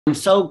I'm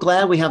so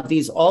glad we have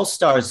these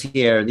all-stars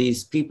here,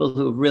 these people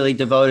who really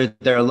devoted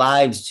their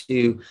lives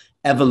to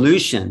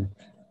evolution,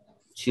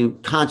 to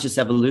conscious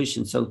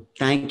evolution. So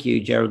thank you,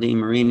 Geraldine,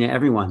 Marina,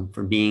 everyone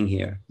for being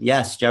here.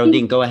 Yes,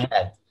 Geraldine, go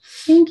ahead.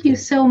 Thank you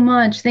so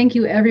much. Thank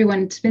you,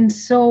 everyone. It's been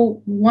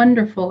so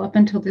wonderful up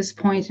until this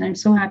point, and I'm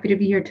so happy to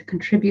be here to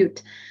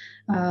contribute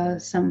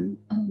some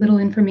little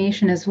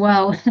information as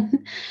well.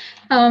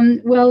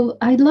 Well,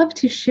 I'd love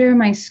to share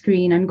my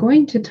screen. I'm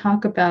going to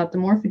talk about the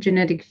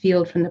morphogenetic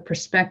field from the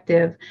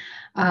perspective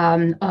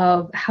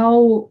of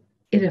how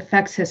it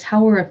affects us,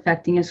 how we're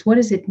affecting us. What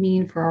does it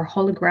mean for our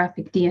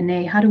holographic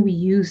DNA? How do we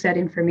use that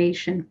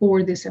information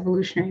for this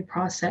evolutionary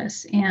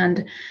process?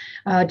 And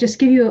just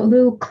give you a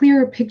little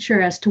clearer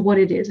picture as to what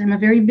it is. I'm a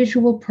very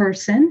visual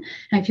person.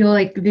 I feel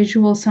like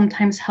visuals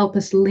sometimes help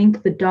us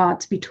link the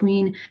dots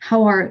between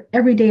how our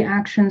everyday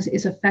actions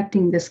is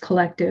affecting this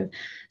collective.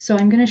 So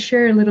I'm going to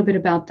share a little bit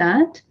about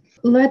that.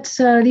 These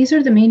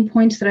are the main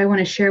points that I want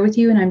to share with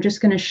you, and I'm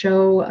just going to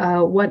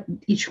show what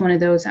each one of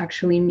those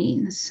actually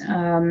means.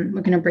 We're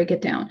going to break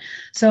it down.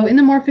 So in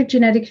the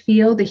morphogenetic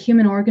field, the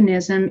human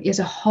organism is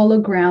a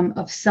hologram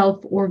of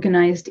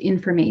self-organized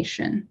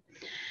information.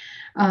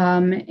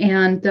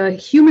 And the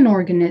human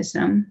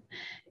organism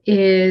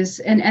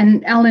is,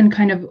 and Alan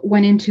kind of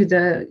went into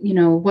the,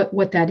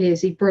 what that is.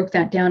 He broke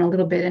that down a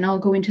little bit, and I'll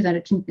go into that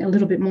a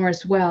little bit more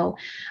as well.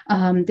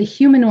 The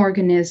human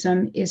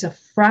organism is a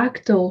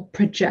fractal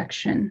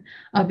projection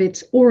of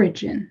its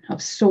origin,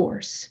 of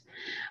source.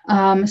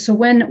 So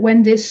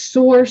when this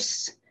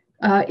source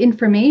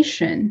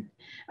information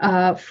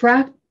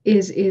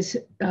is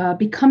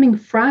becoming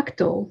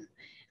fractal,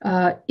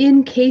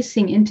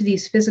 encasing into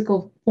these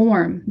physical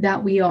form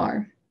that we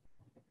are,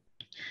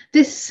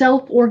 this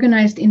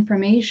self-organized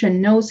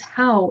information knows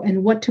how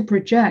and what to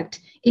project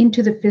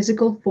into the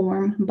physical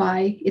form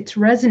by its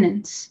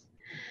resonance.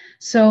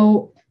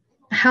 So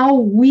how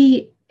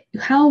we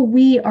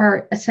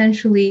are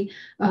essentially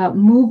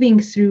moving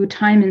through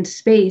time and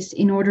space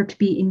in order to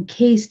be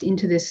encased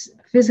into this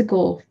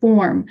physical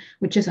form,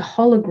 which is a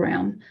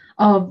hologram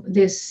of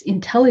this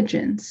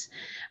intelligence.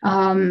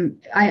 An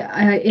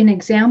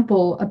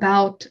example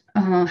about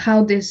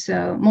how this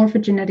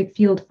morphogenetic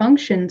field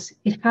functions,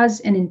 it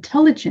has an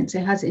intelligence,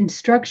 it has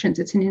instructions.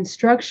 It's an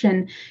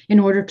instruction in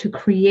order to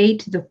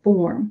create the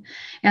form.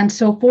 And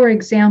so, for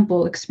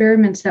example,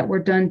 experiments that were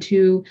done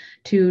to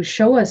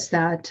show us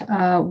that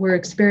were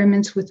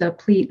experiments with a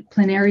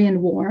planarian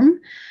worm,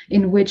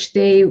 in which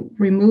they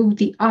removed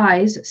the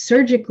eyes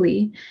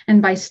surgically,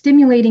 and by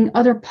stimulating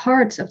other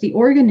parts of the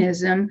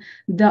organism,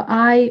 the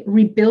eye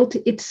rebuilt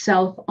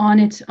itself on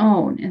its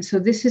own. And so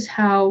this is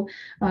how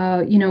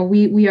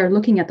we are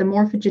looking at the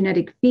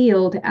morphogenetic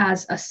field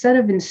as a set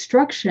of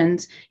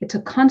instructions. It's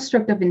a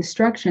construct of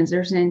instructions.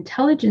 There's an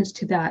intelligence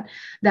to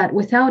that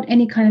without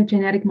any kind of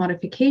genetic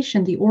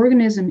modification, the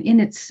organism in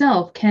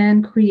itself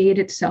can create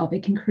itself.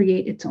 It can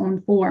create its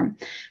own form.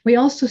 We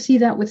also see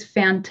that with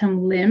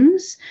phantom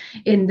limbs,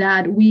 in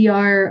that we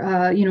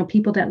are,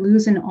 people that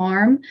lose an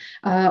arm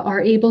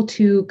are able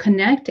to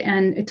connect,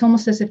 and it's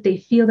almost as if they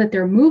feel that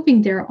they're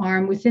moving their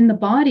arm within the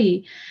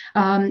body.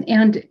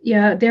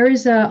 There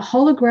is a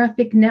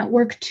holographic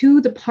network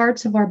to the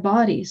parts of our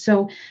body.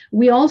 So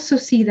we also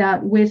see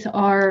that with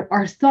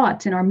our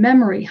thoughts and our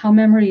memory, how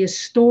memory is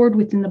stored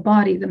within the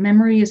body. The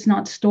memory is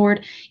not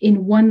stored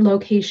in one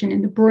location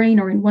in the brain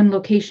or in one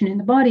location in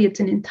the body.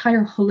 It's an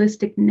entire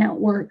holistic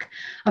network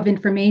of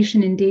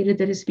information and data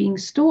that is being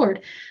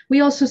stored. We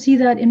also see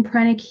that in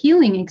pranic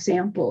healing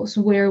examples,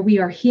 where we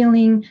are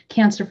healing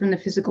cancer from the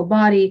physical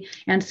body,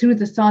 and through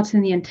the thoughts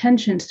and the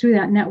intentions, through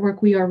that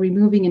network, we are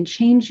removing and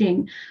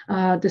changing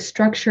the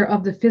structure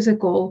of the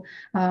physical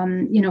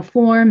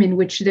form in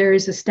which there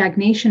is a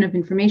stagnation of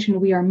information.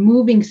 We are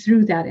moving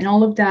through that, and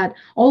all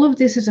of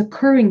this is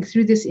occurring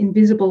through this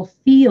invisible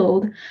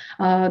field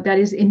that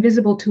is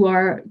invisible to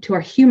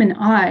our human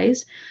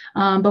eyes,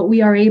 but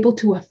we are able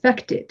to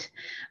affect it.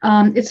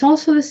 It's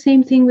also the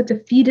same thing with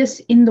the fetus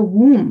in the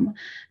womb.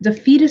 The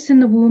fetus in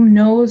the womb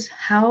knows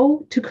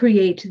how to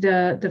create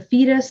the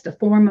fetus, the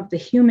form of the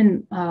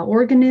human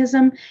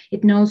organism.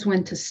 It knows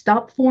when to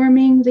stop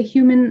forming the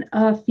human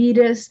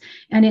fetus,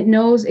 and it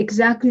knows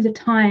exactly the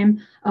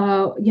time,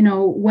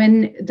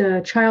 when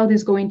the child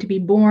is going to be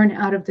born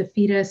out of the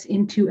fetus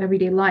into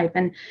everyday life.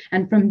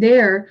 And from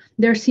there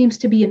seems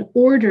to be an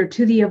order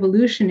to the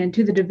evolution and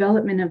to the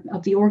development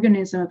of the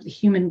organism of the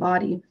human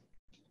body.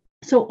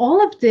 So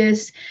all of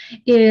this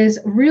is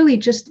really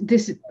just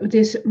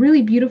this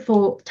really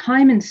beautiful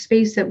time and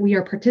space that we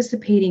are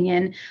participating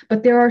in,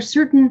 but there are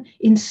certain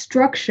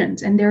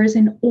instructions, and there is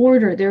an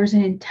order, there is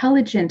an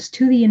intelligence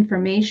to the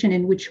information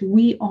in which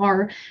we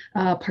are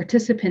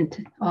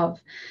participant of.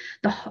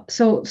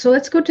 So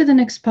let's go to the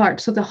next part.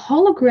 So the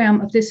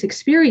hologram of this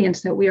experience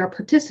that we are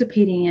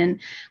participating in,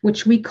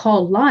 which we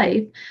call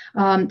life,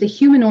 the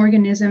human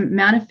organism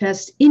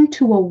manifests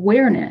into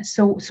awareness.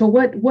 So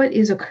what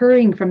is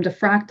occurring from the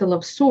fractal cell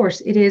of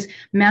source. It is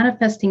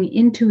manifesting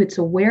into its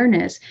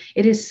awareness.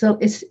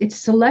 It's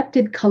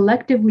selected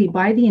collectively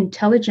by the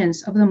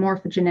intelligence of the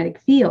morphogenetic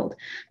field,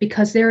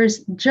 because there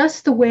is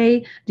just the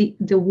way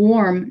the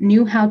worm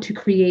knew how to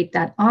create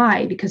that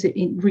eye, because it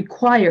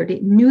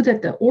knew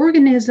that the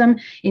organism,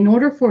 in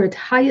order for its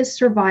highest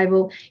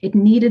survival, it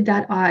needed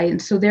that eye.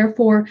 And so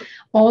therefore,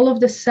 all of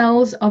the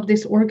cells of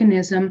this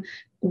organism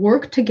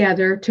work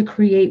together to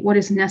create what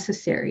is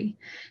necessary.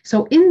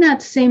 So in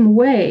that same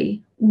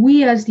way,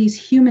 we as these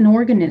human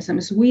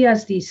organisms, we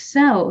as these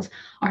cells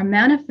are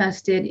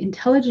manifested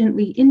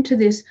intelligently into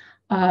this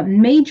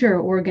major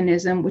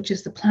organism, which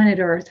is the planet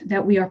Earth,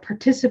 that we are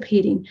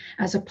participating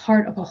as a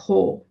part of a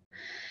whole.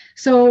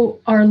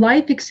 So our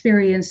life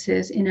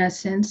experiences, in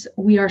essence,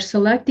 we are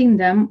selecting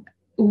them.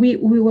 We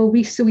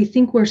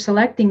think we're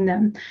selecting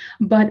them,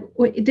 but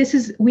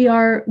we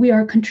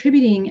are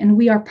contributing, and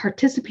we are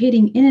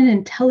participating in an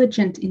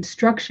intelligent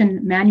instruction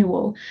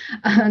manual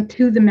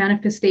to the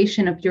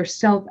manifestation of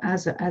yourself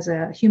as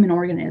a human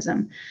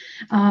organism.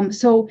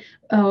 So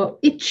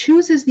it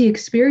chooses the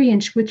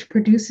experience which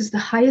produces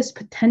the highest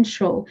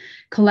potential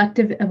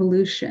collective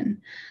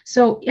evolution.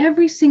 So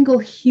every single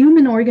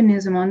human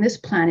organism on this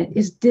planet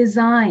is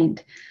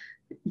designed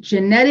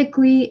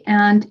genetically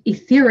and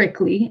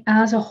etherically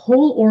as a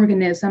whole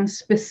organism,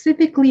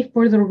 specifically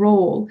for the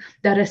role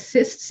that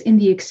assists in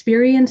the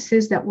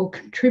experiences that will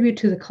contribute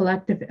to the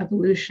collective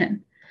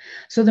evolution.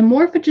 So the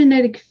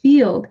morphogenetic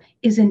field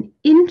is an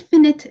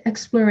infinite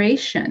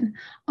exploration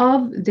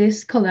of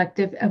this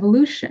collective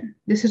evolution.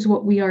 This is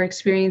what we are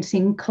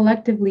experiencing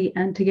collectively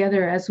and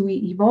together as we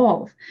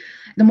evolve.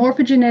 The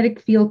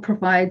morphogenetic field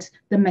provides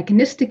the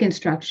mechanistic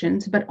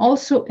instructions, but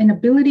also an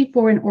ability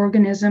for an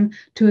organism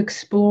to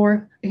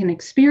explore and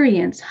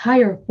experience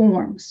higher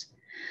forms.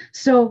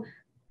 So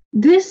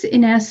this,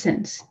 in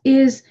essence,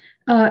 is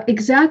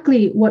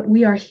exactly what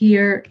we are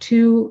here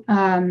to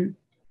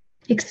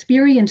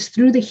experience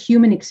through the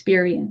human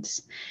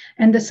experience.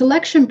 And the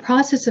selection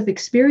process of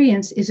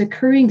experience is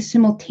occurring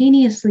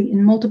simultaneously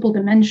in multiple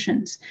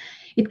dimensions.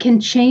 It can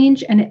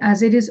change and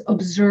as it is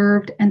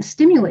observed and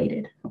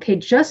stimulated. Okay,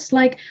 just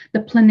like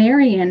the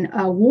planarian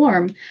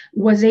worm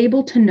was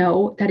able to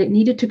know that it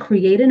needed to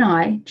create an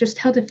eye, just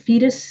how the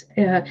fetus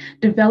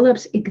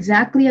develops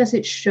exactly as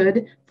it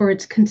should for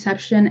its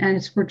conception and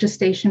its for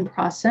gestation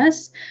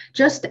process,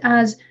 just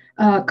as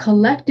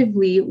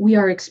collectively we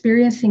are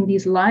experiencing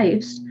these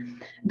lives.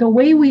 The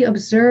way we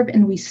observe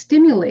and we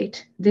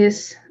stimulate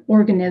this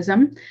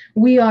organism,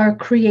 we are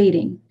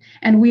creating,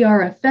 and we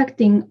are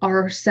affecting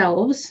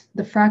ourselves,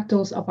 the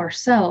fractals of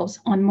ourselves,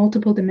 on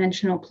multiple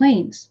dimensional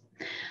planes.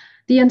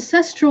 The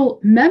ancestral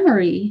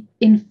memory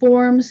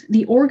informs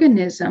the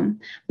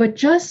organism, but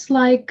just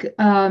like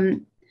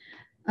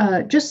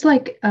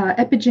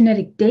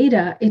epigenetic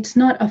data, it's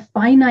not a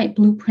finite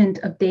blueprint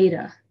of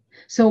data.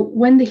 So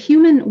when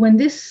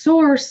this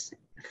source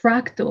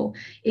fractal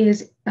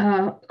is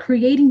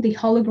creating the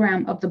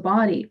hologram of the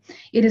body,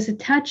 it is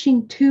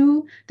attaching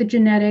to the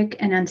genetic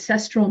and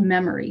ancestral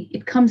memory.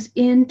 It comes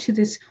into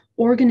this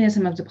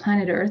organism of the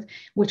planet Earth,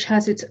 which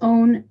has its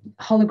own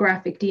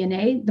holographic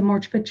DNA, the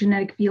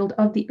morphogenetic field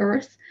of the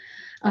Earth.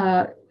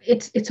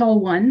 It's all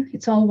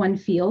one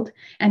field.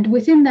 And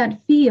within that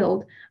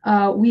field,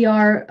 we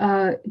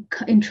are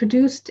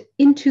introduced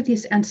into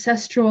this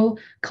ancestral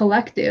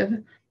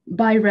collective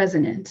by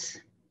resonance.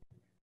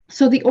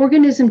 So the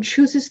organism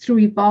chooses to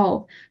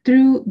evolve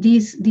through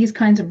these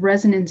kinds of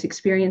resonance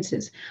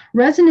experiences.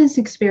 Resonance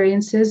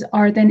experiences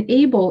are then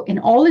able in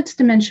all its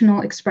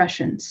dimensional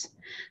expressions.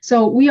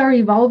 So we are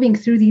evolving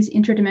through these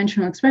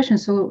interdimensional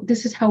expressions. So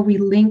this is how we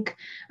link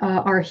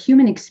our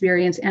human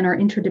experience and our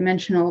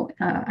interdimensional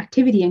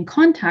activity and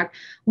contact.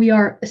 We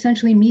are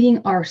essentially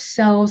meeting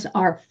ourselves,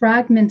 our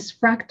fragments,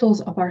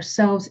 fractals of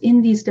ourselves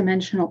in these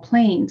dimensional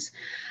planes.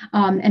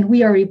 And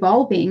we are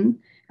evolving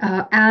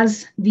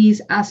as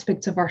these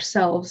aspects of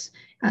ourselves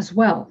as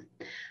well.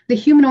 The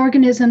human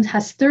organism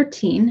has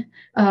 13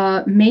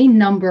 main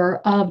number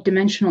of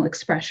dimensional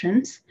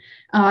expressions,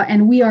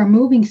 and we are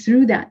moving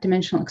through that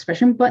dimensional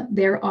expression, but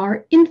there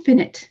are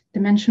infinite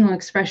dimensional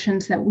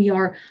expressions that we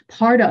are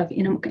part of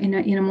in a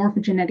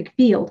morphogenetic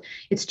field.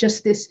 It's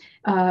just this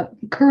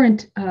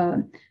current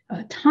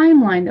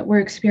timeline that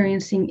we're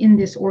experiencing in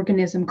this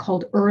organism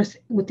called Earth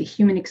with the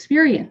human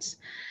experience.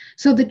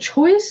 So the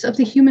choice of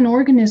the human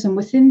organism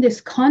within this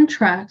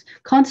construct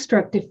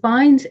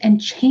defines and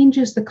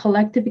changes the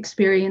collective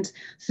experience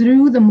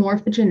through the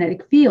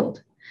morphogenetic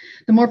field.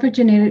 The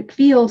morphogenetic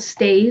field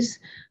stays,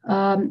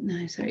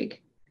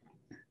 sorry,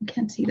 I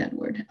can't see that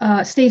word,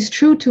 stays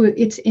true to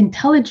its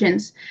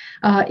intelligence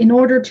in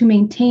order to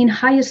maintain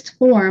highest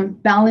form,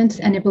 balance,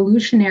 and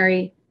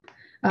evolutionary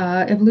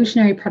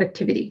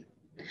productivity.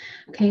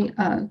 Okay,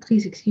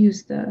 please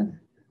excuse the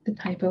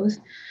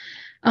typos.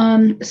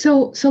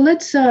 So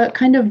let's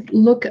kind of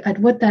look at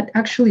what that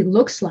actually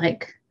looks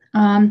like.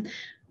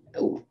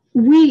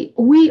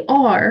 we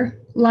are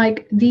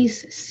like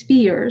these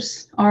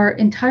spheres. Our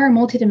entire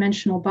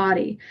multidimensional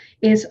body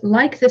is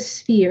like the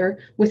sphere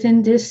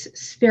within this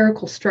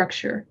spherical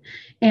structure.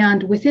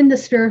 And within the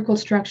spherical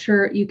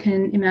structure, you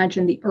can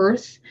imagine the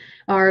Earth.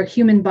 Our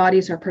human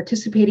bodies are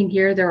participating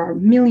here. There are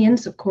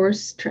millions, of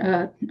course,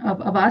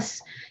 of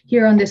us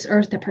here on this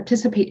Earth that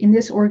participate in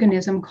this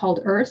organism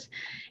called Earth.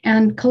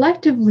 And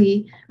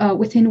collectively,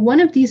 within one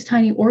of these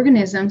tiny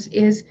organisms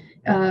is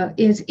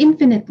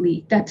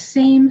infinitely that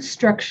same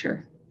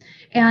structure.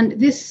 And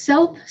this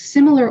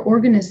self-similar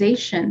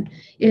organization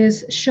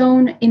is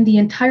shown in the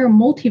entire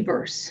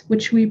multiverse,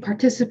 which we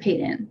participate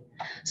in.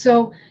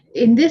 So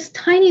in this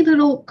tiny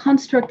little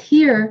construct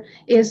here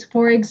is,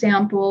 for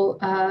example,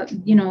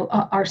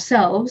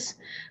 ourselves,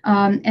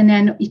 and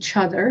then each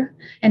other,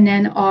 and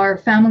then our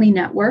family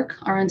network,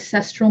 our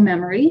ancestral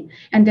memory,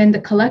 and then the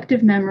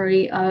collective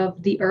memory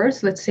of the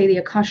Earth, let's say the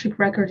Akashic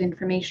record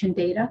information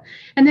data.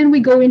 And then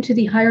we go into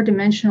the higher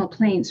dimensional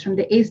planes, from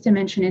the 8th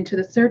dimension into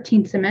the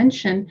 13th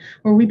dimension,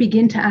 where we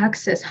begin to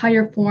access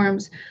higher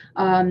forms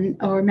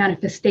or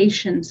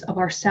manifestations of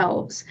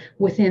ourselves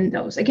within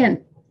those.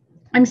 Again,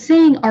 I'm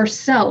saying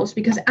ourselves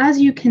because, as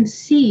you can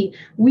see,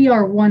 we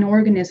are one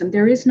organism.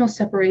 There is no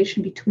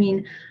separation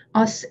between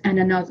us and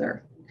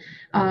another.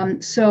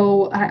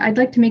 So I'd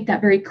like to make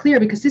that very clear,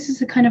 because this is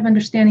the kind of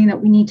understanding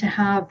that we need to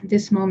have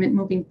this moment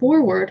moving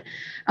forward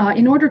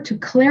in order to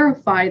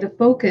clarify the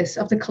focus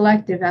of the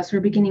collective as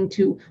we're beginning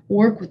to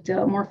work with the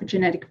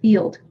morphogenetic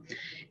field.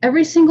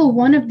 Every single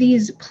one of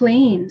these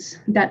planes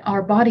that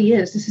our body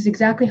is, this is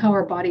exactly how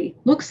our body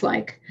looks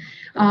like.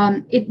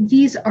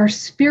 These are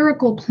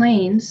spherical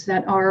planes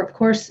that are, of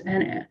course,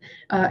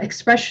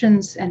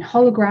 expressions and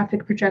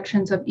holographic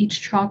projections of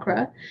each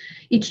chakra.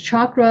 Each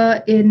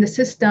chakra in the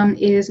system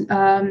is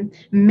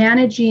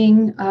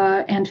managing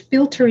and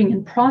filtering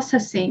and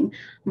processing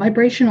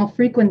vibrational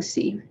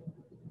frequency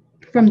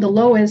from the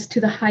lowest to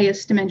the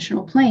highest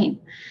dimensional plane.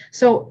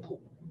 So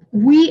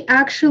we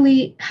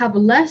actually have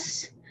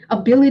less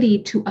ability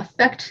to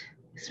affect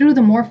through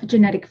the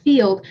morphogenetic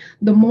field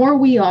the more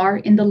we are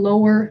in the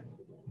lower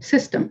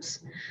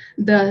systems.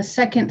 The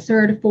second,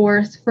 third,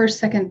 fourth, first,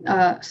 second,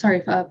 third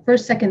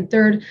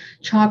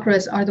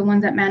chakras are the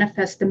ones that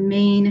manifest the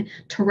main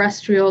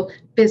terrestrial,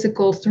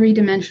 physical,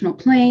 three-dimensional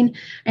plane.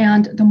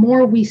 And the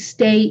more we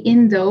stay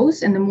in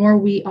those, and the more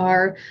we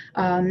are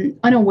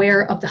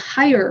unaware of the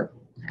higher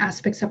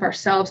aspects of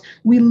ourselves,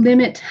 we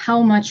limit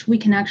how much we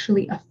can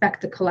actually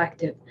affect the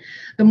collective.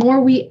 The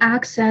more we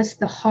access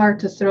the heart,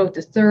 the throat,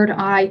 the third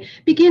eye,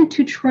 begin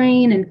to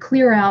train and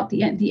clear out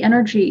the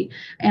energy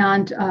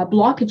and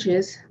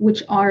blockages,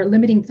 which are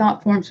limiting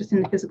thought forms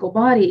within the physical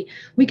body,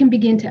 we can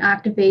begin to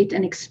activate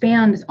and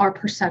expand our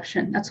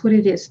perception. That's what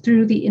it is,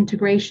 through the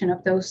integration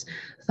of those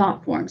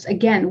thought forms.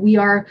 Again, we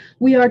are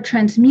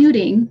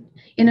transmuting,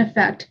 in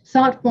effect,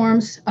 thought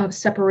forms of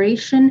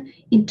separation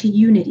into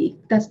unity.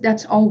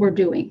 That's all we're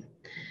doing.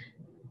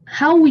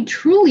 How we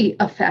truly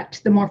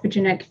affect the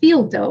morphogenetic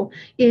field, though,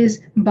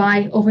 is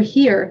by, over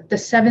here, the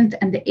 7th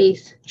and the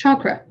 8th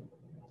chakra.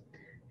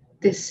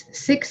 This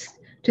 6th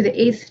to the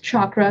 8th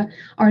chakra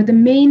are the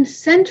main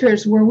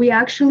centers where we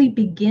actually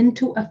begin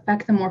to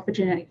affect the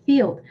morphogenetic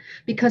field,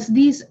 because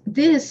this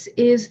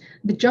is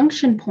the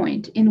junction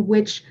point in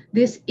which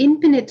this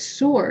infinite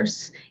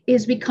source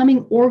is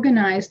becoming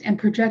organized and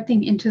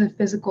projecting into the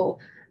physical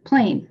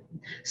plane.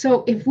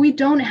 So if we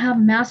don't have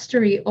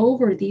mastery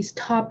over these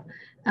top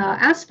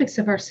aspects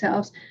of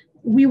ourselves,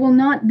 we will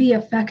not be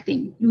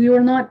affecting, we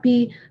will not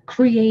be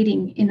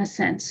creating, in a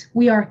sense.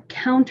 We are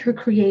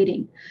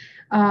counter-creating.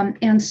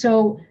 And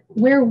so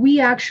where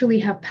we actually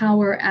have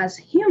power as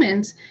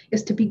humans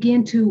is to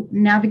begin to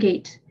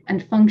navigate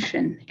and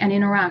function and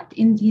interact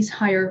in these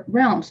higher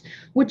realms,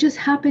 which is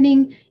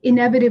happening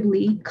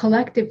inevitably,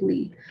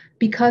 collectively,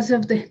 because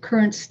of the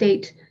current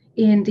state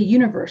in the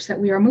universe that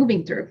we are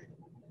moving through.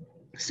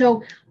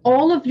 So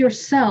all of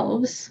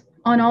yourselves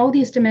on all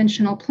these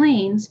dimensional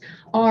planes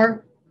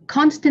are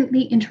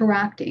constantly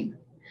interacting.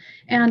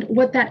 And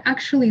what that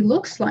actually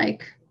looks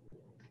like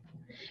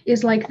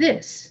is like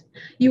this.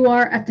 You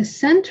are at the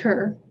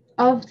center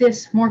of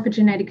this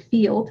morphogenetic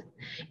field,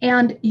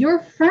 and your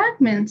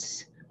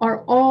fragments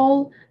are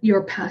all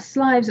your past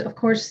lives. Of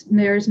course,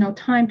 there is no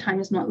time. Time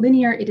is not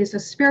linear. It is a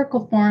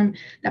spherical form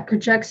that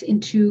projects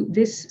into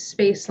this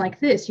space like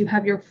this. You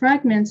have your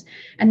fragments,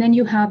 and then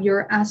you have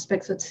your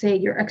aspects, let's say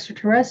your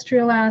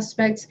extraterrestrial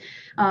aspects,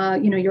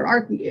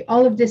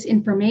 all of this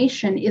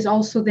information is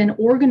also then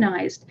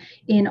organized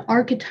in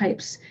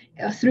archetypes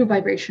through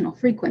vibrational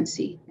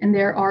frequency. And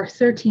there are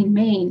 13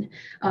 main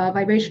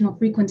vibrational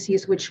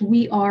frequencies which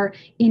we are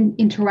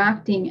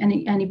interacting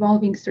and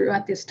evolving through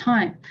at this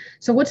time.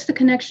 So what's the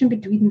connection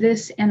between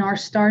this and our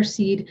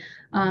starseed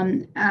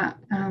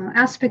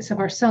aspects of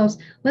ourselves?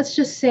 Let's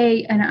just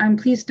say,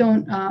 and please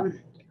don't,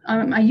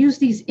 I use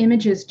these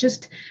images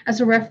just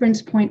as a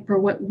reference point for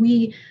what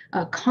we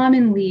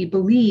commonly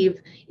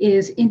believe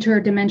is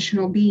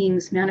interdimensional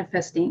beings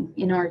manifesting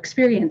in our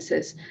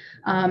experiences.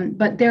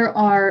 But there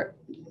are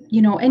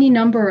any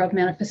number of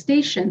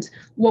manifestations,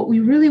 what we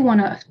really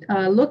want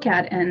to look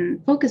at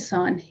and focus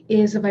on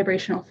is a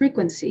vibrational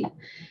frequency.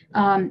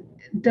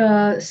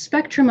 The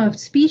spectrum of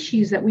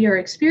species that we are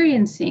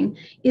experiencing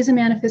is a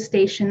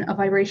manifestation of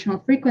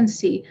vibrational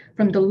frequency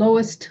from the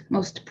lowest,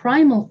 most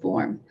primal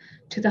form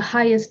to the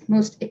highest,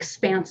 most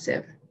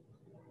expansive.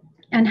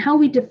 And how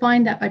we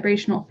define that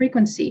vibrational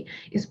frequency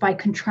is by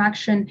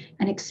contraction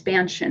and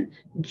expansion,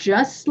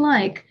 just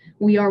like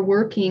we are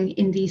working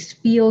in these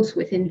fields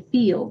within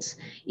fields.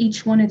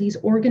 Each one of these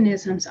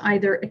organisms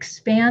either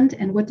expand,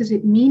 and what does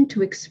it mean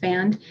to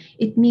expand?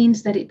 It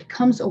means that it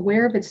becomes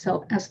aware of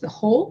itself as the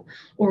whole,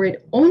 or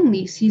it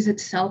only sees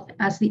itself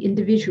as the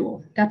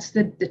individual. That's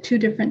the two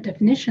different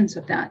definitions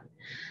of that.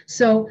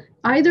 So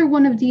either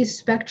one of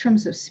these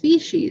spectrums of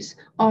species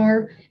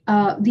are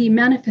the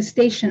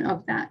manifestation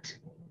of that.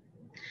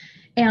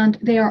 And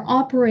they are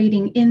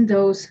operating in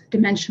those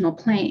dimensional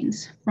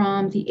planes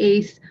from the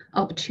 8th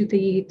up to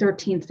the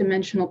 13th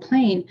dimensional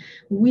plane.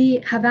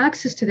 We have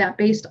access to that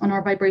based on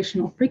our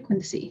vibrational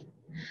frequency.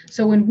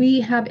 So when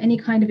we have any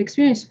kind of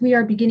experience, we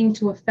are beginning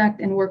to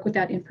affect and work with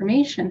that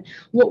information.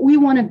 What we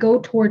want to go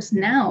towards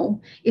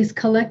now is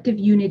collective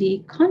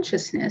unity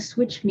consciousness,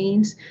 which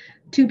means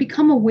to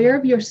become aware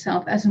of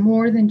yourself as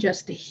more than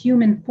just a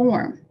human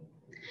form.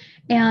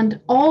 And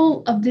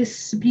all of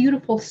this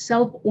beautiful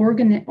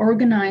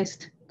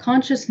self-organized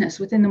consciousness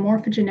within the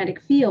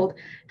morphogenetic field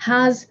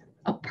has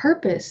a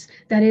purpose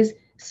that is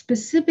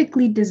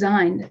specifically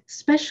designed,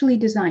 specially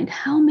designed.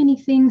 How many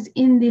things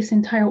in this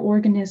entire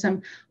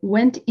organism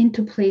went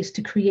into place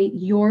to create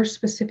your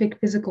specific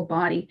physical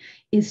body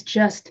is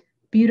just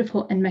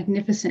beautiful and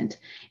magnificent.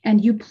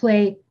 And you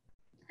play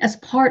as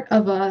part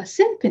of a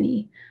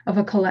symphony of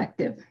a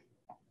collective.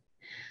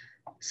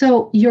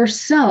 So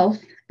yourself,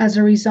 as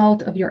a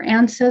result of your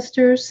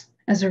ancestors,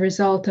 as a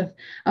result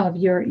of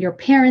your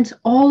parents,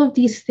 all of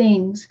these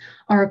things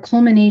are a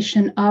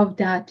culmination of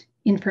that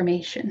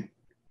information.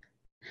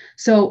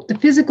 So the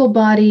physical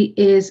body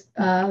is,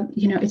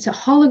 it's a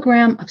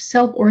hologram of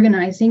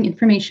self-organizing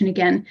information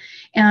again.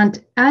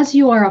 And as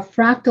you are a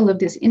fractal of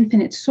this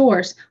infinite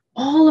source,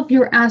 all of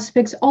your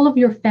aspects, all of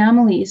your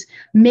families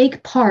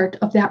make part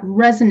of that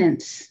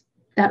resonance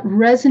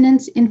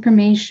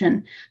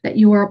information that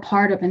you are a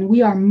part of. And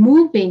we are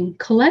moving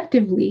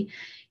collectively,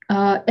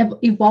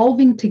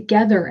 evolving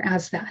together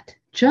as that.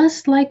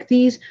 Just like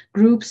these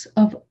groups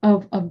of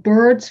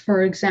birds,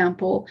 for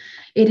example,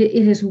 it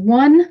is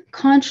one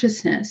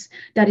consciousness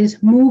that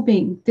is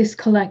moving this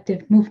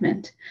collective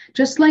movement.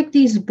 Just like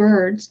these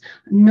birds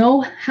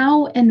know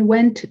how and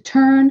when to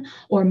turn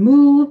or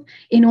move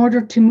in order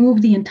to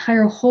move the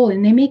entire whole,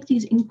 and they make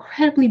these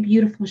incredibly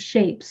beautiful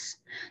shapes.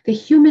 The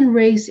human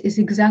race is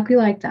exactly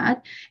like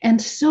that,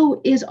 and so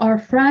is our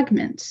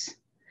fragments.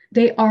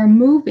 They are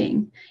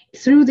moving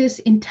through this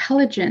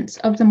intelligence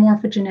of the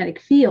morphogenetic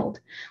field.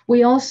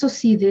 We also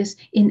see this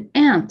in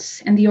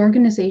ants and the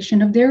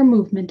organization of their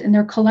movement and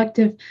their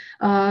collective,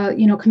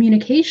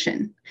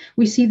 communication.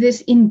 We see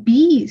this in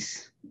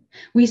bees.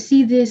 We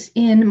see this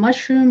in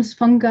mushrooms,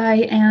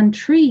 fungi, and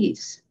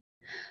trees.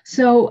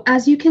 So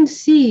as you can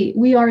see,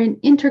 we are an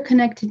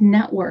interconnected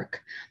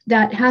network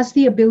that has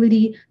the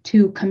ability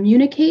to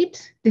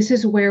communicate. This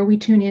is where we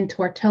tune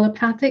into our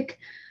telepathic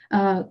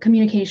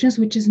communications,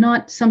 which is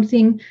not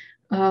something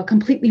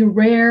completely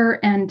rare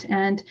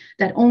and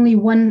that only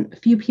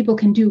few people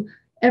can do.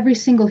 Every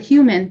single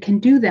human can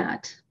do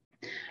that.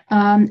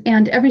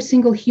 And every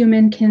single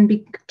human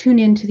can tune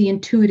into the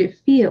intuitive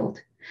field.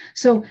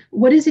 So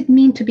what does it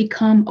mean to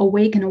become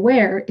awake and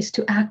aware is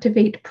to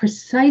activate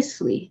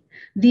precisely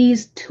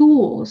these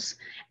tools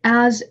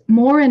as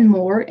more and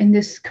more in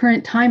this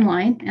current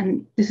timeline,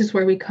 and this is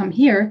where we come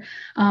here.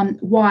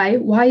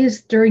 Why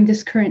is during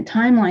this current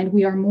timeline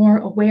we are more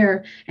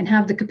aware and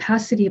have the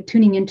capacity of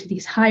tuning into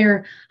these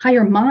higher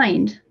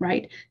mind,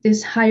 right?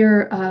 These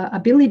higher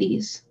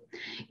abilities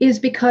is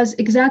because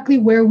exactly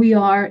where we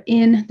are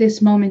in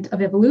this moment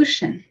of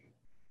evolution.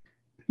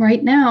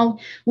 Right now,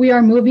 we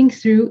are moving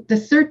through the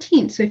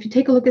 13th. So if you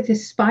take a look at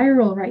this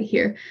spiral right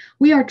here,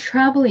 we are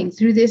traveling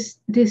through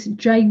this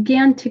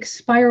gigantic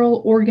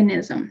spiral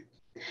organism.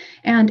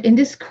 And in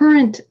this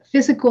current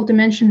physical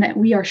dimension that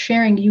we are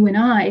sharing, you and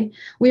I,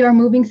 we are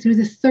moving through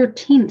the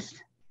 13th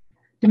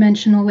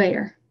dimensional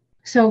layer.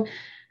 So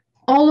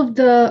all of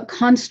the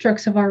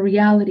constructs of our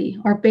reality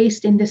are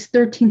based in this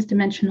 13th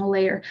dimensional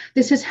layer.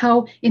 This is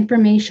how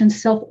information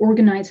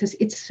self-organizes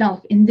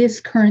itself in this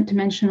current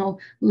dimensional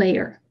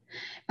layer.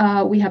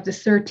 We have the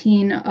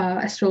 13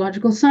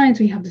 astrological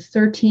signs. We have the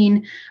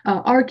 13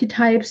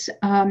 archetypes.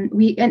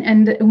 We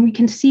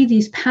can see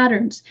these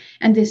patterns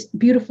and this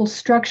beautiful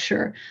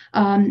structure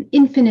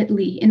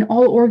infinitely in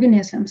all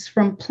organisms,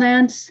 from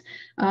plants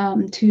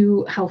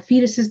to how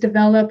fetuses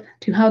develop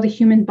to how the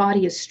human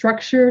body is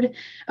structured.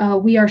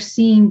 We are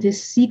seeing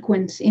this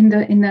sequence in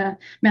the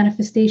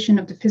manifestation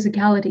of the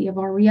physicality of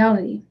our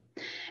reality.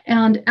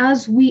 And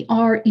as we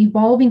are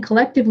evolving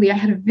collectively, I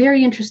had a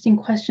very interesting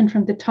question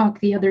from the talk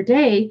the other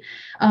day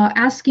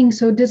asking,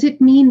 so does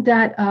it mean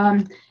that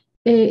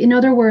In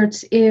other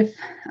words, if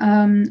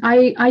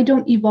I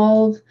don't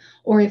evolve,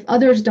 or if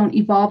others don't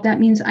evolve, that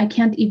means I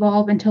can't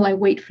evolve until I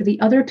wait for the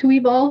other to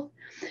evolve.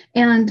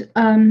 And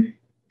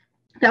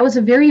that was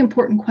a very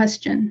important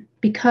question,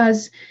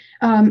 because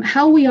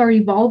how we are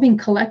evolving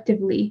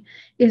collectively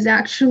is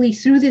actually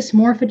through this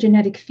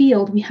morphogenetic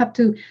field. We have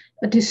to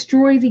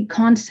destroy the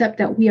concept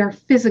that we are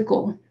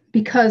physical,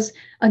 because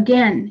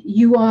again,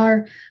 you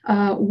are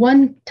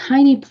one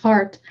tiny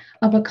part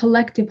of a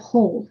collective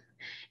whole.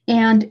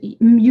 And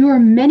your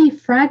many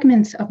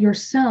fragments of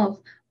yourself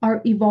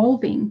are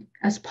evolving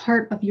as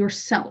part of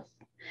yourself.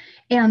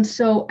 And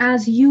so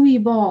as you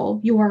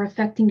evolve, you are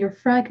affecting your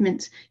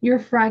fragments. Your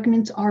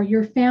fragments are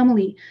your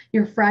family.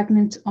 Your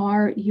fragments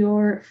are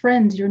your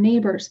friends, your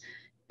neighbors.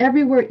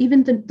 Everywhere,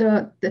 even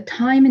the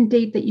time and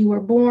date that you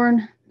were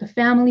born, the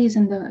families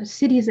and the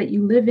cities that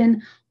you live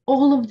in,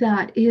 all of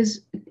that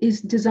is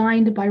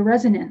designed by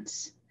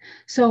resonance.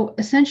 So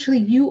essentially,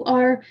 you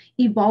are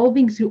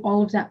evolving through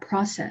all of that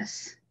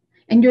process.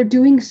 And you're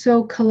doing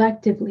so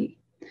collectively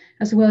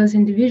as well as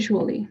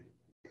individually.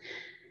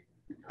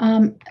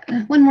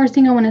 One more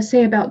thing I want to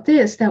say about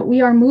this, that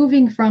we are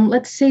moving from,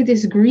 let's say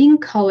this green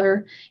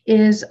color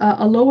is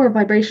a lower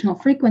vibrational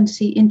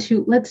frequency,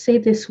 into, let's say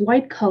this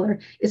white color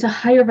is a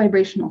higher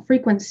vibrational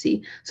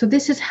frequency. So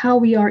this is how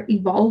we are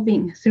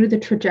evolving through the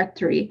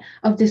trajectory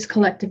of this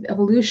collective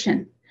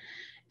evolution.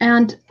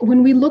 And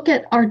when we look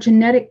at our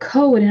genetic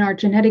code and our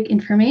genetic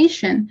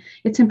information,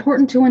 it's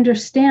important to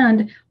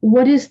understand,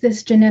 what is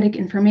this genetic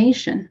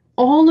information?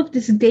 All of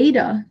this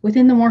data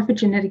within the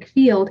morphogenetic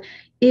field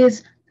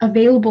is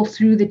available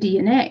through the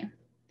DNA.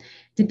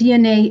 The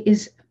DNA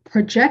is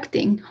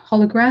projecting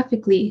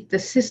holographically the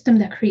system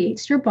that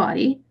creates your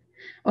body,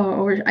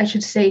 or I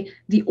should say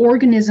the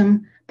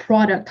organism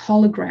product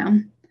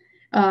hologram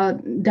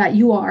that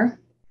you are.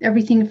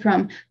 Everything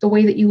from the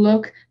way that you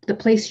look, the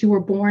place you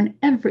were born,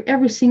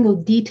 every single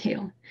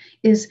detail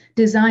is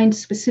designed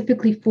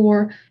specifically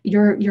for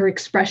your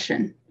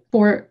expression,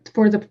 for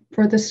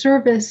the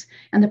service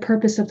and the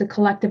purpose of the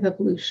collective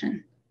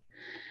evolution.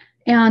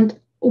 And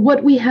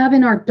what we have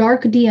in our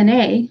dark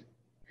DNA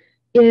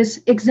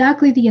is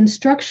exactly the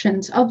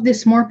instructions of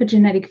this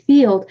morphogenetic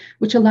field,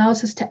 which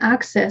allows us to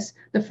access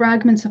the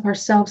fragments of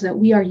ourselves that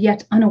we are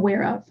yet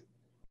unaware of.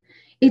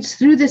 It's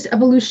through this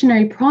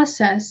evolutionary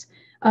process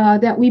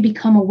that we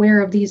become aware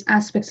of these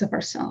aspects of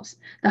ourselves.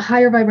 The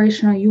higher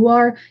vibrational you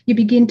are, you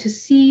begin to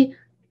see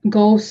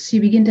ghosts,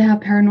 you begin to have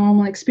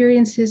paranormal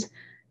experiences,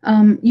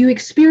 you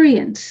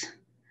experience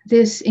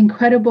this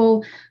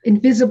incredible,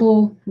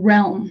 invisible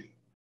realm,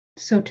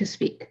 so to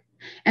speak.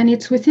 And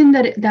it's within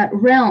that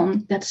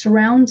realm that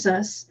surrounds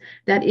us,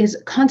 that is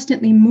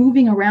constantly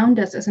moving around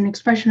us as an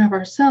expression of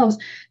ourselves,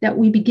 that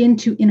we begin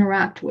to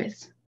interact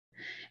with.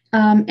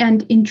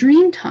 And in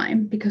dream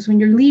time, because when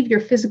you leave your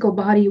physical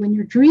body, when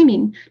you're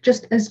dreaming,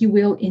 just as you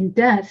will in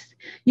death,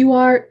 you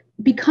are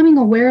becoming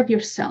aware of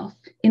yourself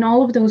in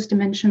all of those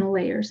dimensional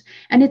layers.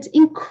 And it's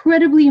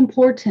incredibly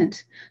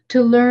important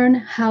to learn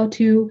how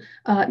to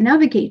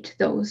navigate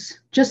those,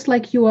 just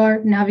like you are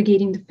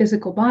navigating the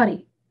physical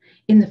body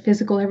in the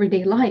physical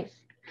everyday life,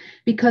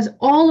 because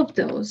all of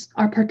those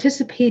are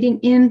participating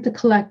in the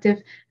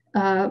collective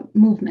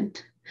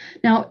movement.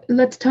 Now,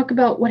 let's talk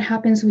about what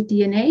happens with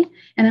DNA.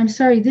 And I'm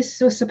sorry, this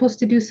was supposed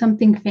to do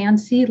something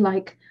fancy,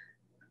 like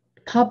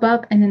pop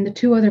up, and then the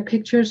two other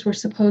pictures were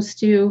supposed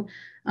to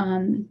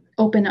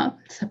open up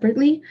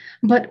separately.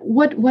 But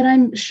what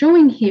I'm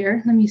showing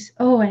here,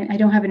 I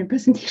don't have it in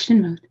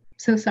presentation mode.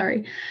 So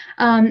sorry.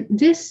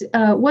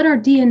 What our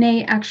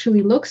DNA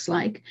actually looks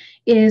like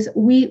is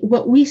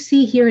what we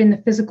see here in the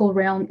physical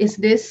realm is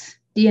this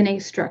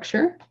DNA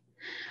structure.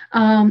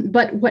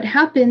 But what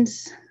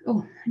happens,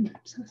 I'm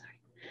so sorry.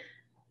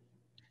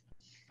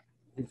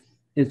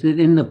 Is it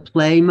in the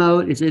play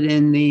mode? Is it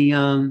in the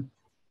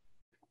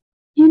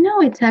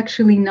It's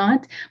actually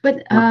not,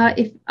 but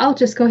if I'll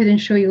just go ahead and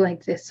show you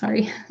like this,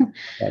 sorry.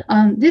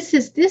 Okay. This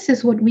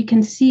is what we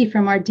can see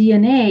from our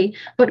DNA,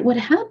 but what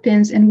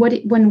happens, and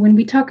when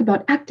we talk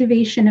about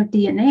activation of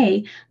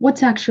DNA,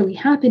 what's actually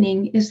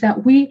happening is that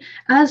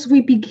as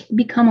we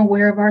become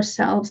aware of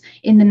ourselves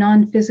in the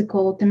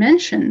non-physical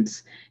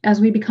dimensions, as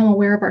we become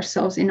aware of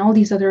ourselves in all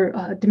these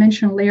other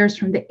dimensional layers,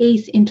 from the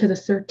 8th into the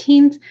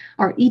 13th,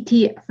 our ET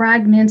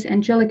fragments,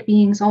 angelic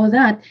beings, all of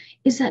that,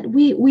 is that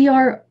we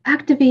are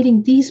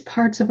activating these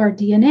parts of our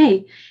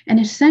DNA. And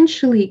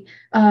essentially,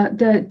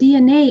 the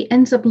DNA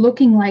ends up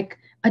looking like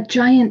a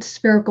giant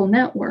spherical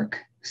network.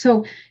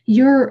 So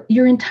your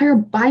entire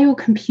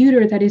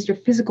biocomputer, that is your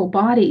physical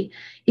body,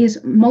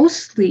 is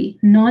mostly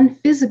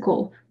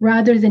non-physical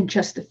rather than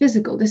just the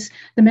physical. The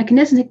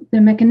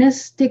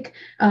mechanistic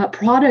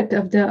product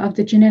of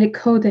the genetic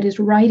code that is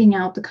writing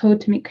out the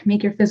code to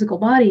make your physical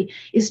body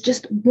is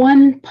just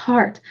one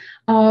part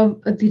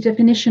of the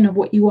definition of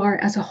what you are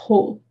as a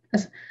whole,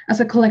 as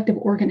a collective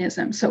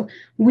organism. So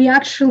we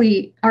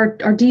actually, our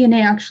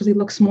DNA actually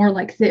looks more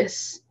like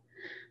this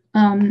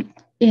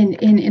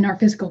in our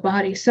physical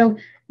body. So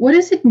what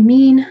does it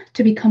mean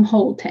to become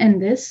whole, to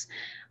end this?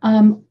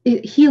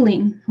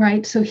 Healing,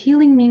 right? So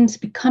healing means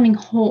becoming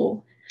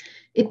whole.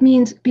 It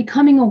means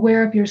becoming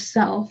aware of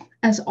yourself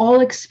as all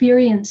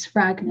experience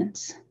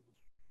fragments.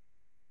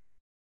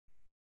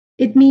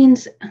 It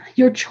means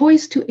your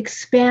choice to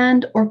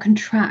expand or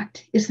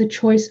contract is the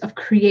choice of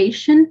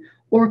creation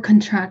or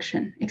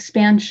contraction,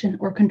 expansion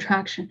or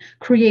contraction,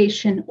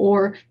 creation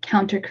or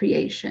counter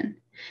creation.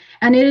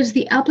 And it is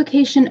the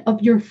application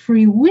of your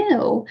free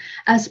will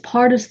as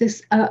part of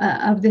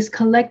this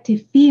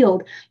collective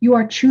field. You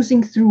are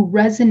choosing through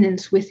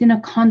resonance within a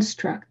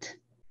construct.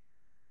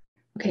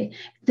 Okay,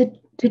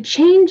 to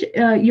change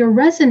your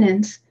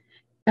resonance,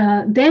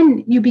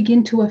 then you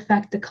begin to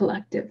affect the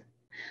collective.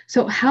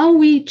 So how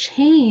we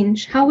begin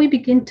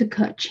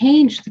to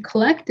change the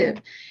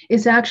collective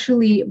is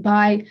actually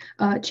by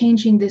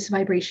changing this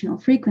vibrational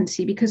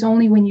frequency, because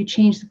only when you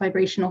change the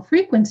vibrational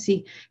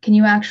frequency can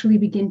you actually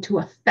begin to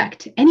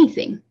affect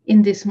anything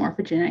in this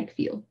morphogenetic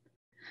field.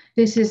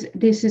 This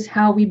is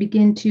how we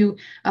begin to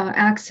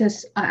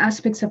access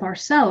aspects of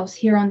ourselves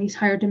here on these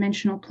higher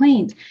dimensional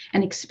planes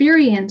and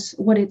experience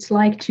what it's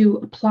like to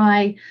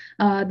apply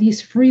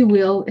these free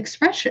will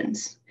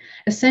expressions.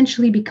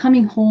 Essentially,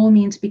 becoming whole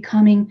means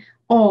becoming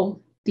all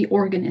the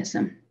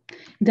organism.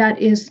 That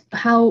is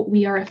how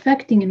we are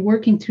affecting and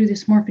working through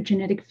this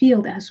morphogenetic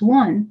field as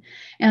one,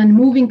 and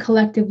moving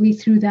collectively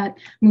through that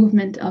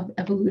movement of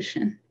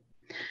evolution.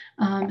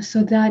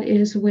 So that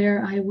is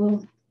where I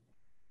will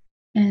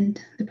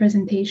end the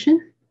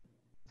presentation.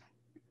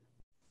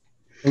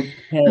 Okay,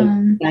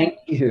 thank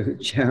you,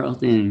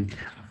 Geraldine.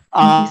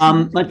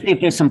 So let's see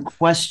if there's some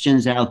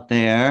questions out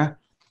there.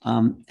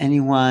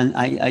 Anyone?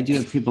 I do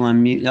have people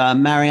on mute.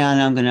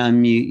 Mariana, I'm going to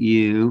unmute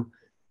you.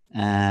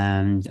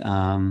 And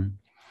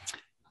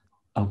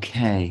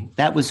okay,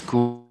 that was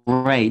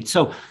great.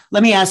 So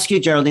let me ask you,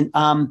 Geraldine.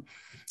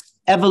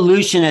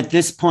 Evolution at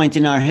this point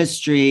in our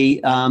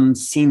history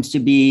seems to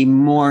be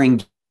more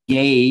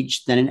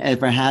engaged than it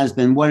ever has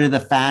been. What are the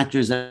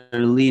factors that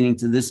are leading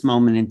to this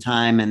moment in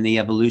time and the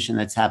evolution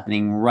that's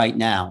happening right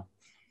now?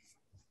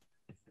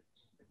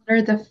 What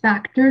are the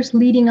factors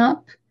leading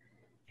up?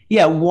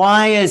 Yeah,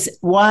 why is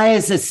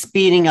it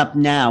speeding up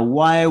now?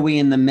 Why are we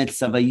in the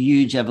midst of a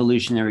huge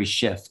evolutionary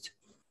shift?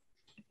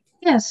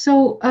 Yeah,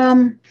 so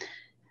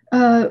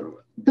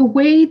the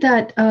way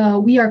that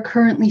we are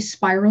currently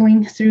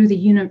spiraling through the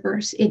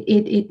universe,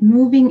 the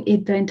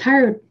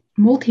entire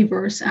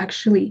multiverse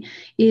actually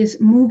is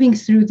moving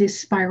through this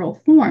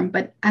spiral form.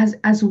 But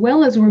as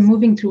well as we're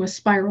moving through a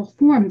spiral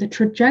form, the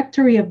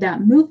trajectory of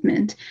that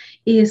movement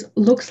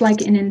looks like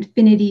an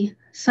infinity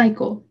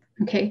cycle.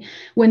 Okay,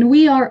 when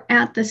we are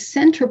at the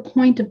center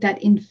point of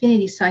that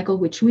infinity cycle,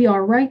 which we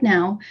are right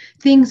now,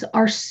 things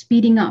are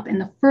speeding up. And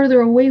the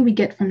further away we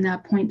get from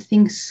that point,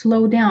 things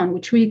slow down,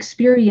 which we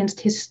experienced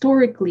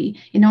historically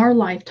in our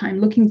lifetime,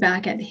 looking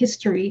back at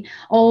history,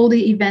 all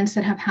the events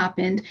that have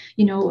happened,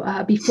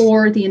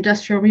 before the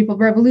Industrial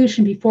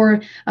Revolution,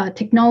 before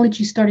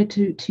technology started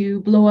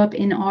to blow up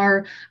in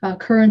our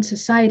current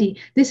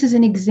society. This is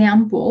an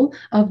example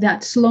of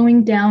that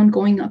slowing down,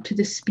 going up to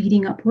the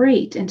speeding up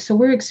rate. And so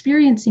we're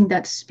experiencing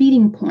that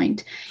speeding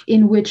point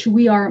in which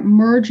we are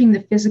merging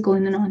the physical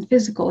and the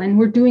non-physical, and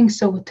we're doing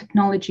so with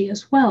technology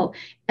as well.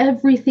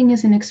 Everything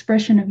is an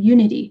expression of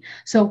unity.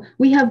 So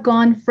we have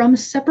gone from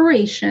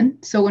separation,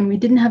 so when we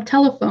didn't have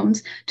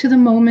telephones, to the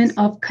moment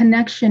of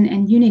connection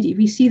and unity.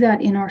 We see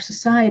that in our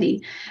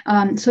society.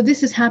 So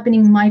this is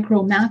happening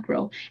micro,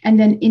 macro. And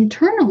then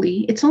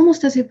internally, it's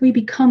almost as if we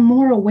become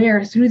more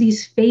aware through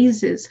these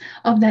phases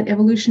of that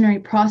evolutionary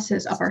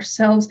process of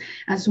ourselves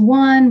as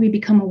one. We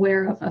become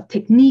aware of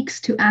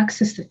techniques to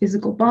access the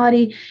physical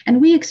body.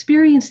 And we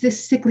experience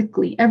this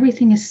cyclically.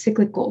 Everything is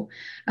cyclical.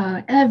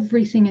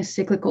 Everything is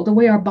cyclical. The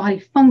way our body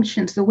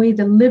functions, the way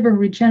the liver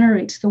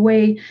regenerates, the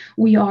way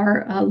we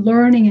are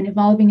learning and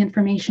evolving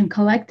information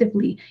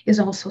collectively is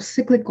also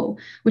cyclical,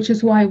 which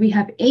is why we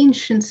have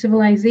ancient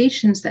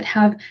civilizations that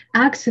have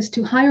access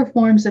to higher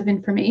forms of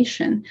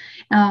information.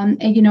 And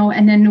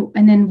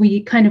then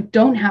we kind of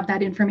don't have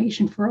that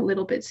information for a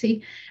little bit,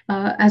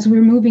 as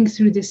we're moving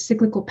through this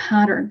cyclical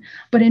pattern.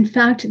 But in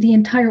fact, the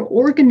entire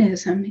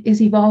organism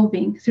is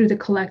evolving through the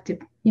collective,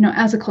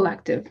 as a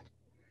collective.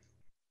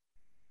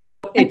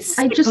 It's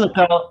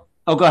cyclical.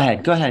 Oh, go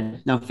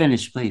ahead. No,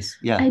 finish, please.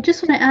 Yeah. I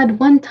just want to add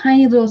one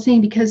tiny little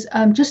thing, because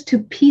just to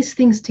piece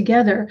things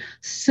together,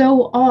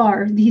 so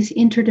are these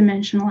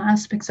interdimensional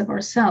aspects of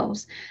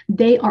ourselves.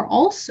 They are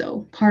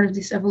also part of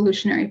this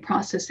evolutionary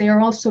process. They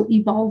are also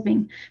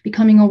evolving,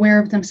 becoming aware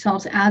of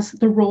themselves as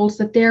the roles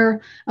that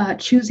they're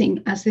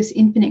choosing as this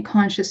infinite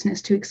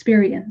consciousness to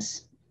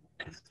experience.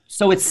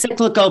 So it's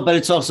cyclical, but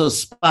it's also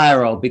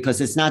spiral, because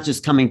it's not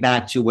just coming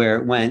back to where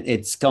it went,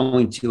 it's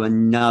going to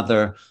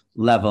another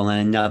level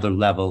and another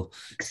level.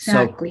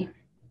 Exactly. So,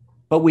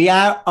 but we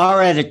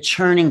are at a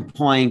turning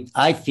point,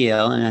 I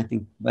feel, and I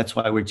think that's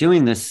why we're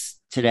doing this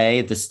today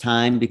at this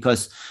time,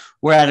 because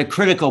we're at a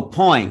critical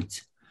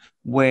point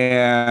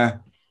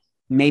where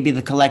maybe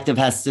the collective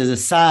has to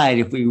decide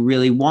if we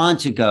really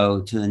want to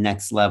go to the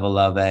next level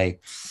of a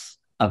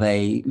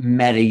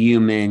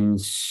meta-human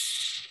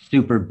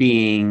super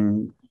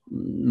being,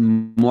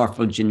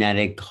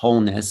 morphogenetic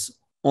wholeness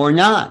or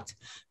not.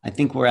 I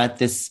think we're at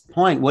this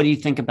point. What do you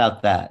think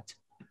about that?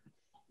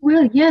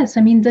 Well, yes.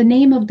 I mean, the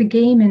name of the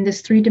game in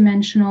this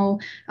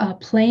three-dimensional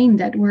plane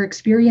that we're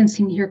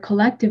experiencing here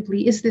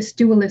collectively is this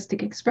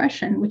dualistic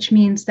expression, which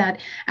means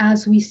that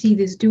as we see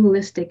these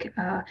dualistic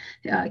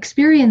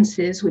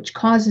experiences, which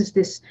causes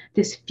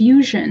this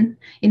fusion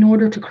in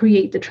order to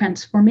create the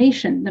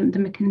transformation,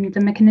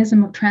 the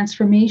mechanism of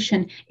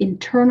transformation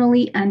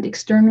internally and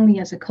externally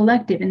as a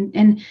collective.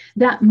 And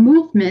that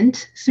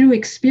movement through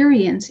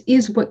experience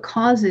is what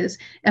causes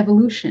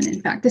evolution.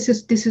 In fact, this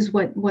is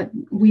what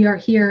we are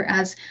here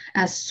as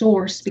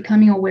source,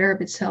 becoming aware of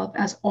itself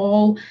as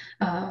all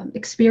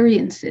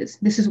experiences.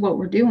 This is what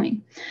we're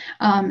doing.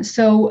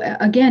 So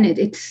again,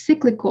 it's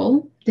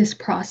cyclical, this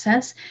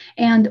process,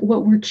 and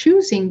what we're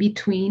choosing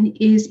between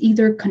is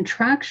either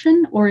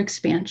contraction or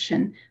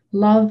expansion,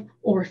 love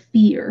or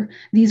fear.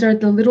 These are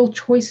the little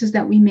choices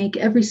that we make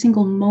every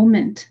single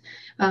moment,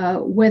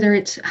 whether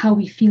it's how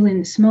we feel in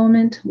this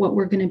moment, what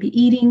we're going to be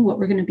eating, what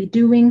we're going to be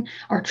doing,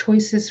 our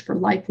choices for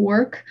life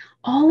work.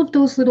 All of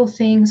those little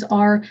things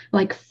are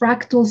like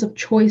fractals of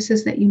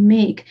choices that you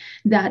make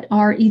that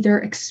are either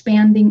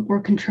expanding or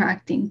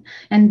contracting.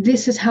 And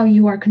this is how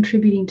you are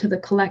contributing to the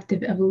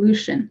collective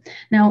evolution.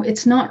 Now,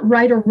 it's not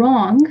right or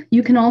wrong.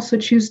 You can also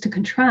choose to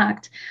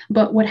contract.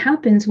 But what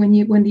happens when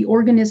the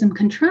organism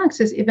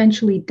contracts is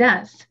eventually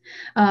death,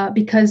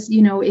 because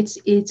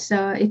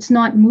it's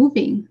not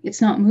moving.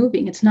 It's not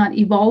moving. It's not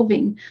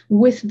evolving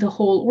with the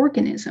whole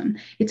organism.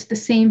 It's the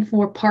same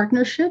for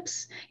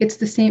partnerships. It's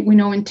the same. We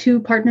know in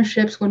two partnerships,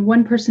 when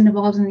one person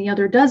evolves and the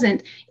other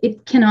doesn't,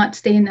 it cannot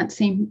stay in that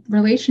same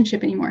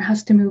relationship anymore. It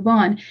has to move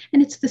on.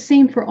 And it's the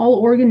same for all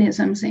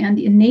organisms and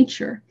in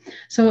nature.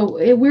 So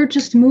we're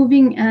just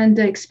moving and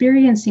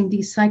experiencing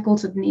these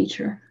cycles of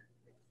nature.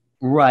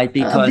 Right,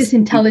 because of this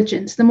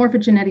intelligence, the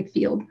morphogenetic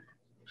field.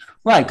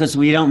 Right, because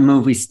we don't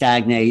move, we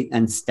stagnate,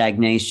 and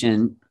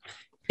stagnation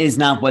is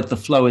not what the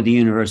flow of the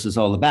universe is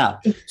all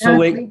about.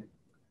 Exactly.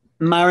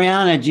 So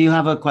Mariana, do you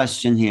have a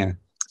question here?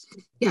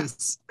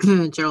 Yes,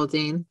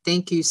 Geraldine,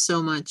 thank you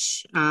so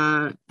much.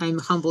 I'm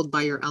humbled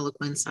by your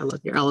eloquence. I love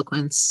your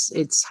eloquence.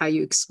 It's how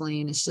you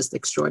explain. It's just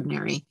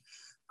extraordinary.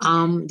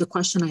 The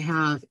question I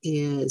have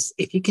is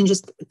if you can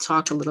just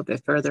talk a little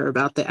bit further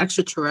about the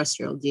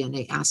extraterrestrial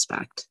DNA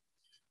aspect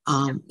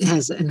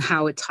and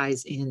how it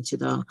ties into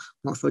the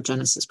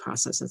morphogenesis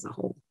process as a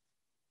whole.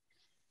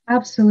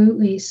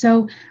 Absolutely.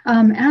 So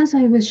as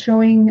I was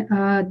showing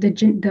the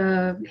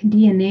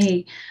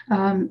DNA,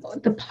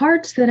 the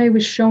parts that I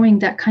was showing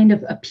that kind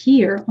of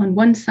appear on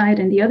one side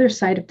and the other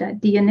side of that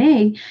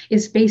DNA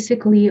is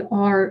basically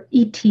our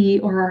ET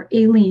or our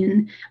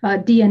alien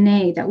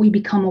DNA that we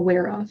become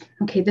aware of.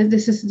 Okay,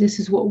 this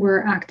is what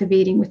we're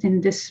activating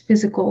within this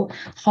physical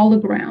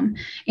hologram.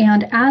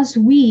 And as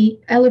we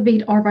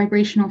elevate our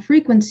vibrational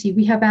frequency,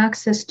 we have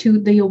access to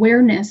the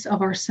awareness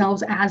of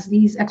ourselves as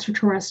these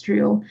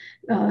extraterrestrial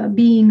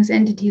beings,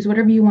 entities,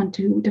 whatever you want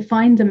to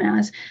define them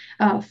as,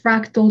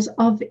 fractals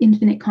of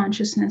infinite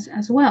consciousness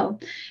as well.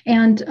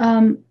 And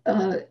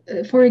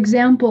for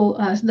example,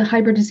 the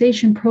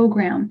hybridization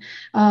program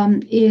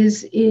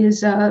is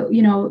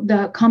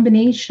the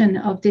combination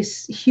of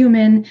this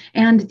human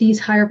and these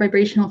higher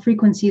vibrational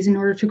frequencies in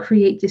order to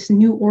create this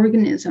new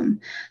organism.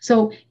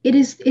 So it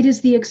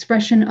is the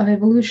expression of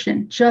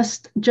evolution,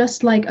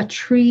 just like a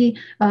tree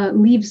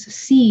leaves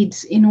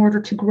seeds in order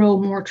to grow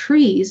more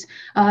trees.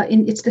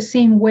 It's the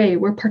same way.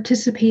 We're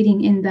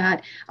participating in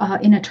that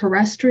in a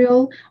terrestrial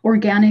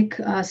organic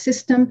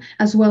system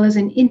as well as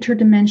an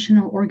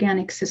interdimensional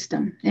organic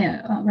system,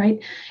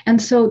 right?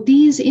 And so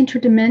these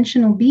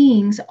interdimensional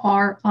beings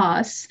are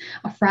us,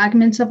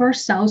 fragments of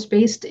ourselves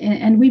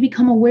and we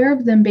become aware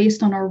of them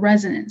based on our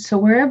resonance. So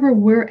wherever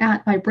we're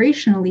at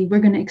vibrationally, we're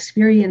going to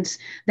experience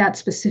that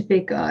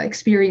specific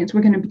experience.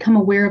 We're going to become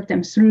aware of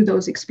them through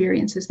those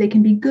experiences. They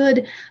can be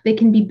good, they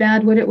can be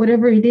bad,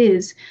 whatever it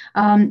is.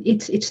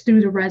 It's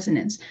through the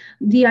resonance.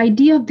 The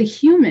idea of the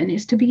human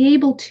is to be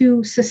able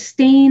to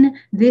sustain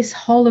this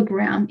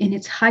hologram in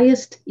its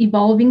highest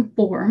evolving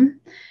form,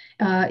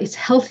 its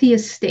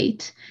healthiest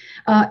state,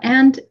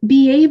 and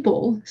be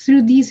able,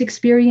 through these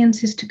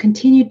experiences, to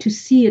continue to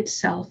see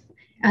itself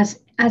as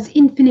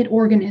infinite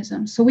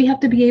organisms. So we have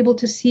to be able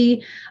to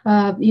see,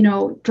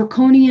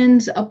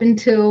 draconians up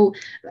until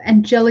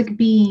angelic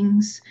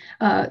beings,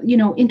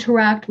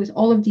 interact with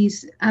all of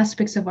these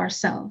aspects of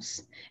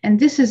ourselves. And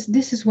this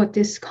is what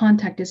this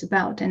contact is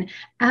about. And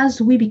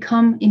as we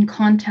become in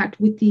contact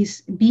with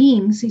these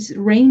beings, these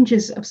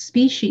ranges of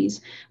species,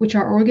 which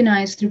are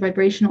organized through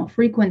vibrational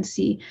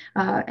frequency,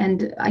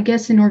 and I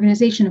guess an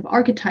organization of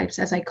archetypes,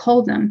 as I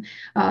call them,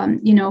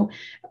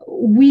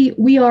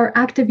 we are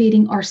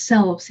activating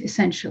ourselves,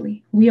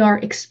 essentially. We are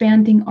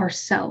expanding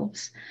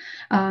ourselves.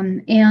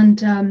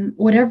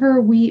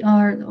 Whatever we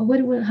are,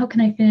 how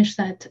can I finish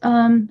that?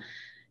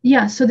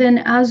 Yeah, so then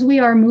as we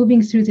are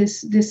moving through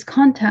this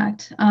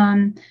contact,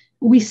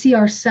 we see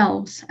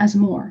ourselves as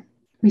more.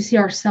 We see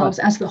ourselves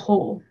as the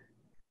whole.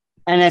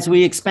 And as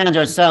we expand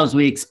ourselves,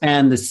 we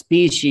expand the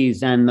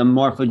species and the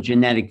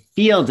morphogenetic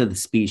field of the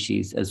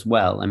species as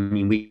well. I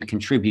mean, we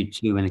contribute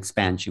to an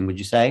expansion, would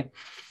you say?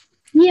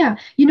 Yeah,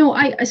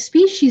 a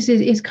species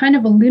is kind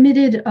of a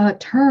limited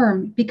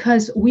term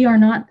because we are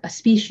not a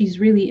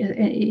species really.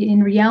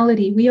 In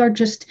reality, we are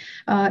just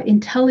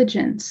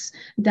intelligence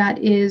that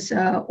is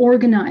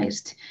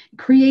organized,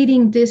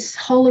 creating this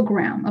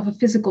hologram of a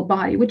physical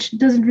body, which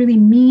doesn't really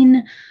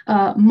mean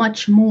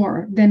much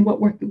more than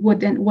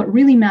what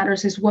really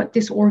matters is what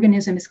this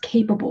organism is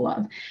capable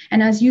of.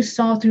 And as you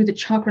saw through the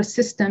chakra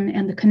system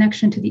and the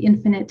connection to the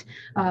infinite,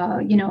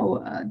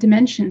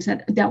 dimensions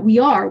that we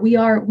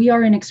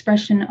are an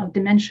expression of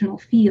dimensional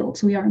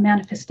fields. We are a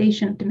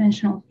manifestation of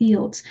dimensional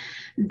fields.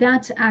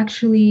 That's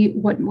actually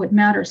what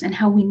matters, and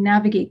how we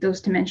navigate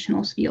those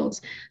dimensional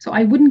fields. So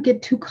I wouldn't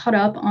get too caught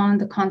up on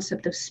the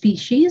concept of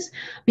species,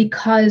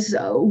 because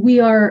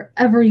we are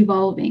ever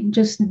evolving.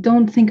 Just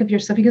don't think of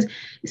yourself, because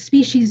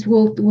species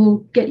will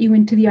get you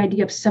into the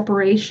idea of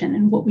separation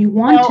and what we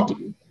want to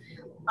do.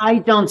 I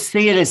don't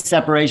see it as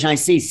separation. I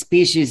see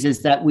species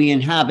as that we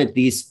inhabit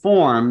these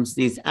forms,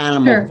 these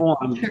animal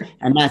forms,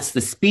 and that's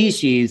the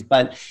species,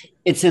 but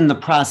it's in the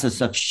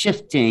process of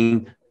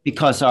shifting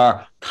because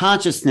our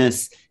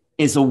consciousness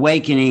is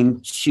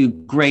awakening to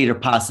greater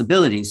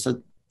possibilities.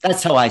 So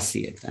that's how I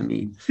see it. I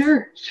mean,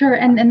 sure.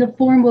 And the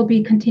form will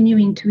be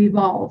continuing to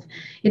evolve.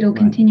 It'll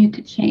continue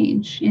to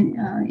change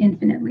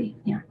infinitely.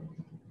 Yeah.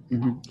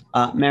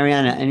 Mm-hmm.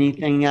 Mariana,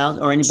 anything else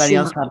or anybody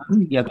else?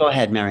 Yeah, go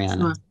ahead,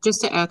 Mariana.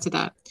 Just to add to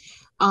that.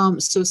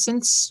 So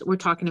since we're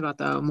talking about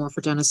the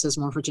morphogenesis,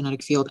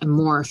 morphogenetic field, and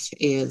morph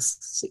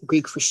is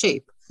Greek for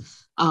shape,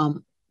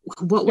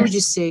 what would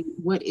you say,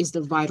 what is the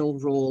vital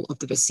role of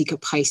the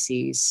Vesica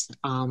Pisces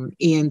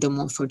in the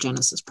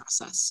morphogenesis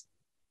process?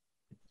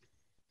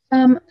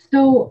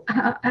 So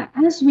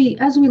as we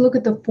look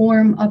at the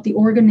form of the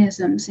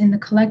organisms in the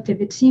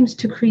collective, it seems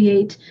to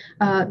create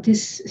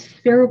this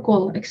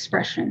spherical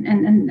expression,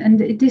 and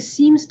this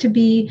seems to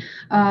be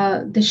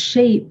the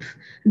shape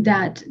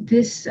that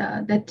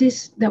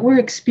we're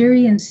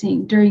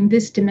experiencing during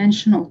this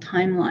dimensional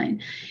timeline.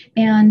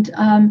 And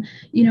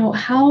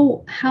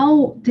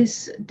how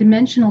this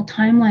dimensional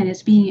timeline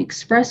is being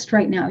expressed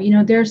right now.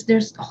 There's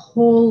a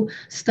whole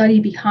study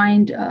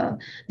behind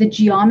the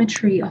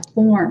geometry of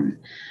form,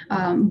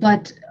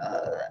 but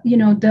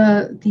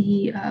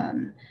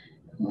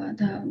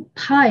the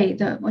pi,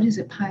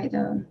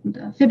 the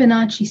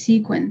Fibonacci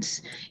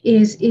sequence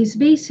is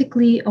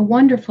basically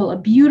a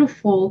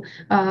beautiful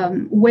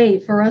way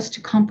for us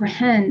to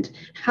comprehend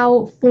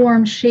how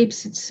form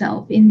shapes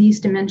itself in these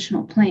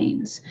dimensional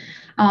planes.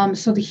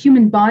 So the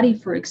human body,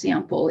 for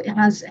example, it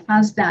has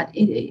that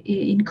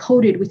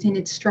encoded within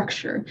its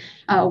structure.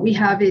 We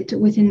have it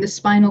within the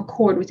spinal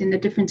cord, within the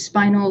different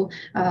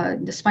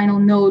the spinal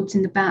nodes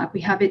in the back. We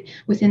have it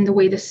within the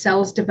way the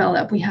cells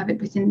develop. We have it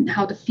within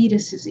how the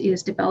fetus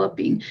is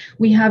developing.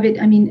 We have it,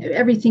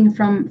 everything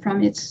from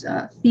its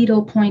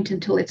fetal point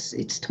until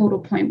its total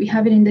point. We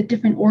have it in the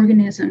different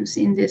organisms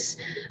in this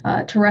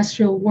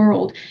terrestrial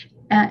world.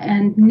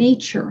 And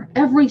nature,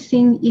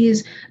 everything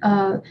is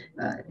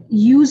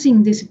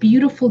using this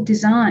beautiful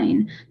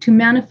design to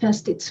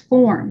manifest its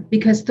form,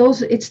 because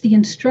it's the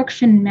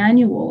instruction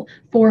manual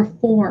for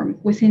form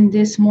within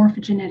this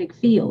morphogenetic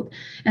field.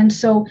 And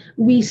so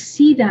we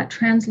see that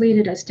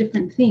translated as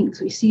different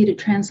things. We see it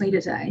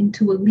translated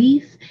into a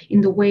leaf,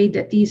 in the way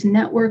that these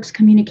networks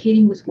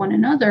communicating with one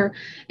another,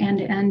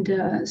 and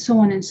so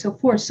on and so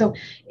forth. So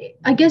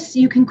I guess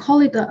you can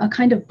call it a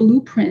kind of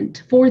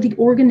blueprint for the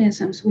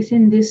organisms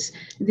within this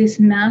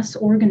mass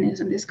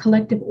organism, this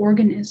collective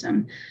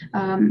organism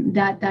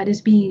that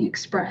is being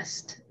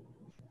expressed.